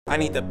I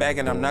need the bag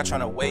and I'm not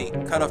tryna wait.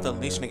 Cut off the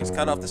leash, niggas,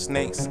 cut off the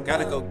snakes.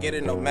 Gotta go get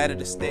it no matter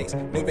the stakes.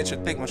 New bitch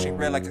a thick when she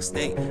red like a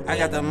steak. I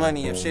got the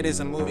money if shit is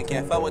a movie.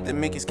 Can't fuck with the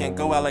Mickeys, can't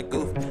go out like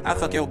Goofy. I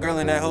fuck your girl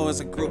and that hoe is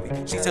a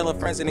groupie. She tell her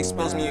friends and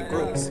expose me in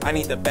groups. I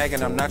need the bag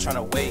and I'm not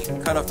tryna wait.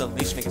 Cut off the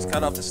leash, niggas,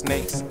 cut off the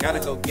snakes. Gotta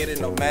go get it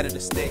no matter the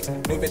stakes.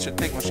 New bitch a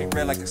thick when she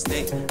red like a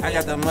steak. I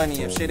got the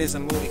money if shit is a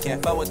movie.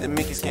 Can't fuck with the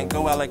Mickeys, can't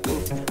go out like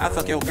Goofy. I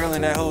fuck your girl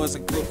and that hoe is a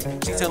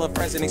groupie. She tell her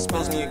friends and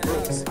expose me in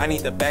groups. I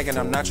need the bag and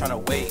I'm not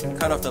tryna wait.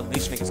 Cut off the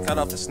leash, niggas, cut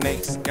off the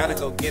snakes. Gotta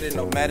go get it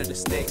no matter the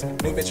stakes.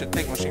 New bitch a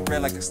thick when she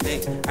red like a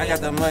steak. I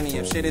got the money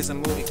if shit is a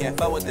movie. Can't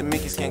fuck with the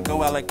Mickeys, can't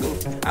go out like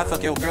Goofy. I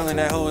fuck your girl and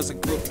that hoe is a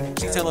groupie.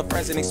 She tell her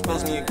friends and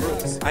expose me in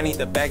groups. I need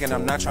the bag and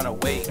I'm not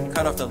tryna wait.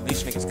 Cut off the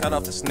leash, niggas, cut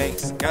off the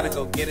snakes. Gotta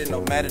go get it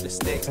no matter the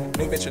stakes.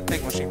 New bitch a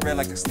thick when she red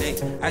like a steak.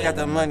 I got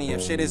the money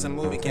if shit is a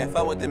movie. Can't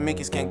fuck with the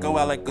Mickeys, can't go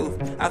out like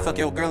Goofy. I fuck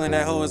your girl and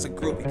that hoe is a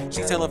groupie.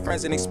 She tell her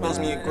friends and expose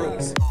me in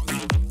groups.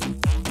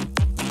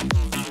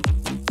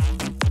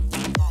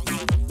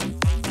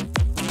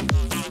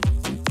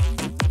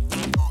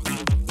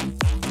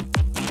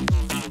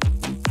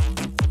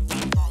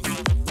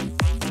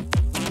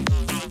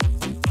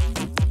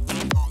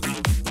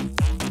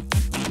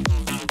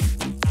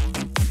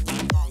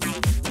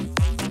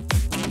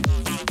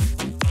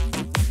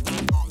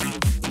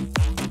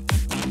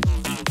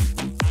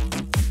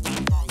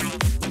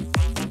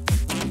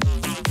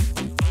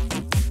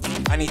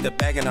 I need the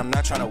bag and I'm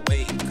not tryna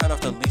wait. Cut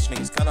off the leash,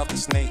 niggas, cut off the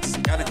snakes.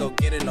 Gotta go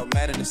get it no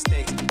matter the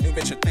stakes. New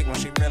bitch a thick when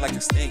she red like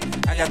a steak.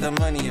 I got the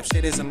money if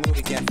shit is a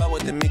movie. Can't fuck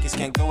with the Mickeys,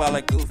 can't go out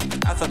like Goofy.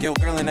 I fuck your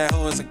girl and that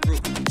hoe is a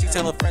group. She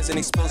tell her friends and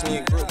expose me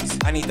in groups.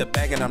 I need the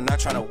bag and I'm not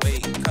tryna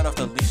wait. Cut off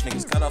the leash,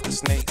 niggas, cut off the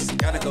snakes.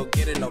 Gotta go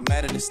get it no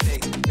matter the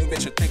stakes. New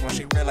bitch a thick when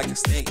she red like a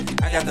steak.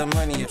 I got the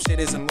money if shit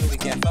is a movie.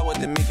 Can't fuck with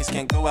the Mickeys,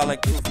 can't go out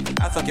like Goofy.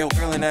 I fuck your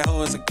girl and that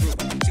hoe is a group.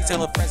 She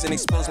tell her friends and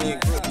expose me in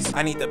groups.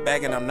 I need the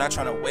bag and I'm not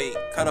tryna wait.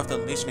 Cut off the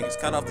leash, niggas,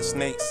 cut off the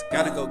snakes.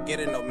 Gotta go get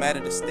it no matter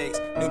the stakes.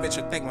 New bitch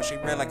a thick when she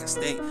red like a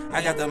steak.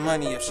 I got the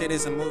money if shit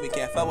is a movie.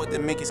 Can't fuck with the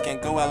Mickeys,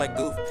 can't go out like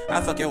Goofy.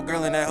 I fuck your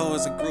girl and that hoe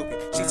is a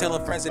groupie. She tell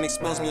her friends and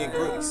expose me in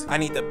groups. I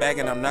need the bag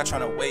and I'm not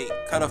tryna wait.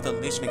 Cut off the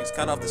leash, niggas,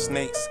 cut off the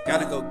snakes.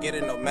 Gotta go get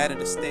it no matter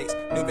the stakes.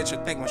 New bitch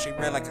a thick when she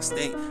red like a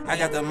steak. I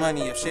got the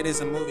money if shit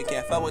is a movie.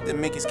 Can't fuck with the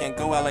Mickeys, can't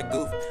go out like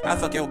Goofy. I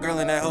fuck your girl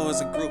and that hoe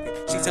is a groupie.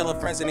 She tell her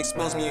friends and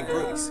expose me in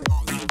groups.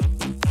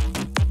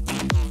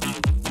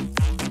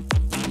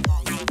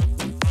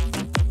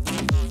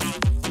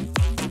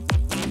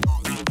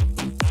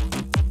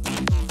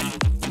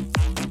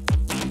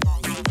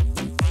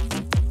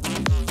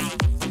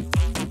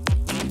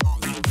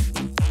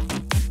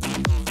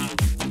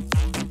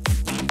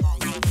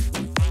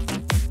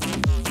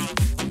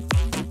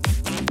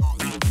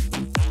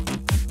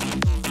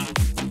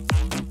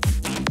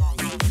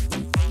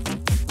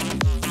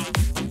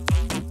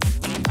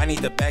 I need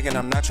the bag and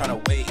I'm not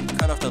tryna wait.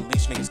 Cut off the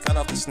leash, niggas, cut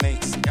off the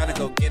snakes. Gotta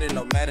go get it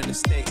no matter the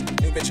stakes.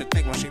 New bitch a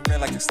thick when she red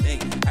like a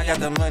steak. I got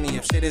the money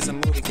if shit is a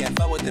movie. Can't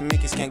fuck with the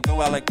Mickeys, can't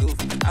go out like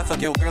Goofy. I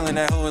fuck your girl and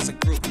that hoe is a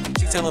group.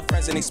 She tell her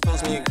friends and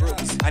expose me in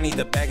groups. I need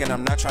the bag and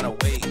I'm not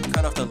tryna wait.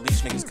 Cut off the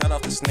leash, niggas, cut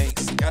off the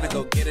snakes. Gotta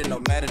go get it no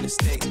matter the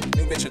stakes.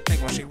 New bitch a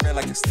thick when she red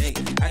like a steak.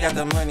 I got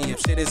the money if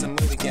shit is a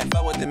movie. Can't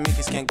fuck with the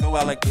Mickeys, can't go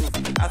out like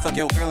Goofy. I fuck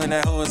your girl and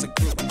that hoe is a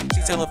group.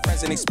 She tell her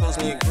friends and expose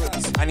me in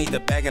groups. I need the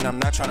bag and I'm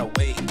not tryna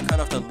wait. Cut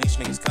off the leash,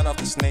 niggas, cut off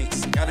the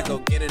snakes. Gotta go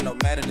get it no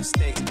matter the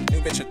stakes.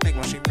 New bitch a thick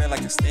when she red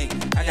like a steak.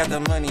 I got the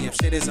money if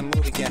shit is a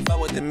movie. Can't fuck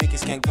with the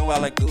Mickeys, can't go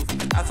out like Goofy.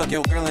 I fuck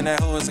your girl and that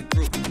hoe is a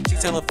group. She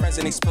tell her friends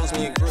and expose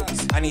me in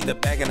groups. I need the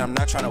bag and I'm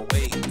not tryna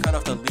wait. Cut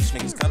off the leash,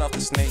 niggas, cut off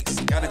the snakes.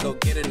 Gotta go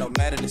get it no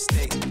matter the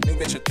stakes. New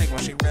bitch a thick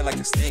when she red like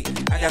a steak.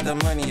 I got the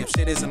money if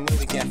shit is a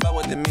movie. Can't fuck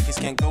with the Mickeys,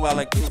 can't go out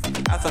like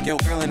Goofy. I fuck your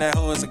girl and that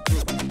hoe is a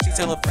group. She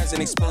tell her friends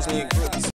and expose me in groups.